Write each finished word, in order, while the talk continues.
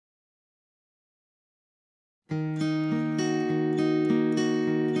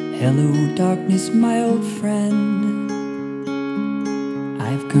Hello darkness, my old friend,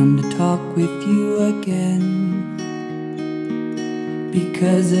 I've come to talk with you again,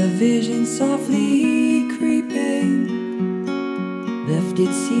 because a vision softly creeping left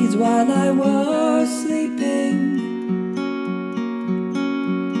its seeds while I was sleeping.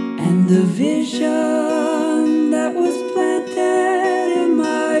 And the vision that was planted in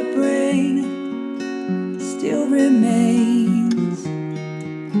my brain still remains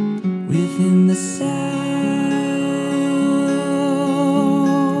within the sounds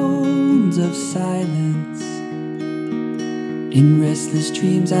of silence. In restless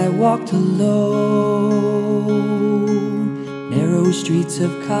dreams I walked alone, narrow streets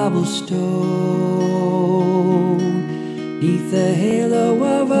of cobblestone, neath the halo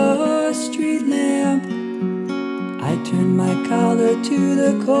of a street lamp. I turned my collar to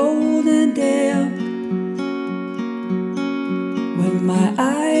the cold and damp. When my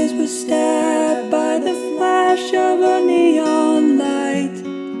eyes were stabbed by the flash of a neon light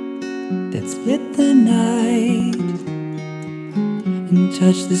that split the night and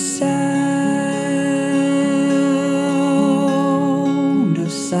touched the sound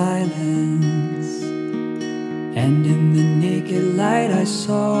of silence. And in the naked light I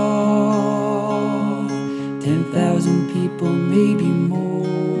saw 10,000 people, maybe more.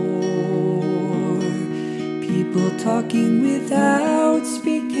 People talking without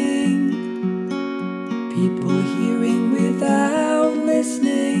speaking, people hearing without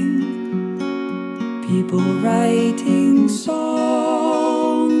listening, people writing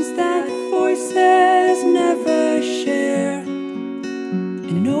songs that voices never share,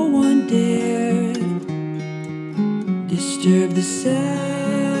 and no one dared disturb the sound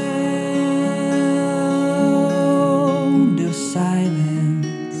of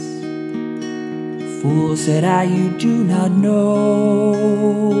silence. Fool, said I, you do not know.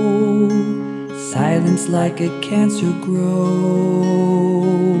 Silence like a cancer grows.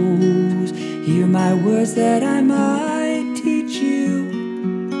 Hear my words that I might teach you.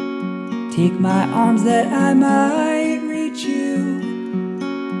 Take my arms that I might reach you.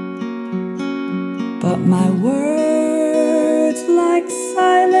 But my words like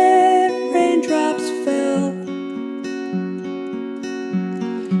silent raindrops fell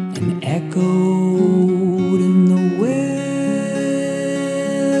and echoed in the wells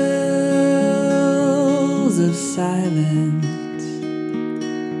of silence.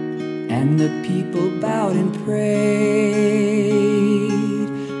 And the people bowed and prayed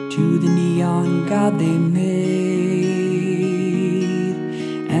to the neon god they made,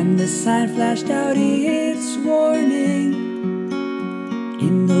 and the sign flashed out its warning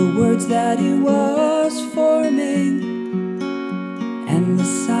in the words that it was forming. And the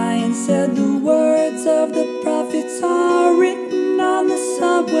sign said the words of the prophets are written on the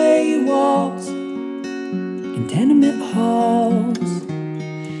subway walls, in tenement halls,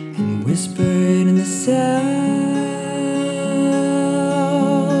 and whispered in the sound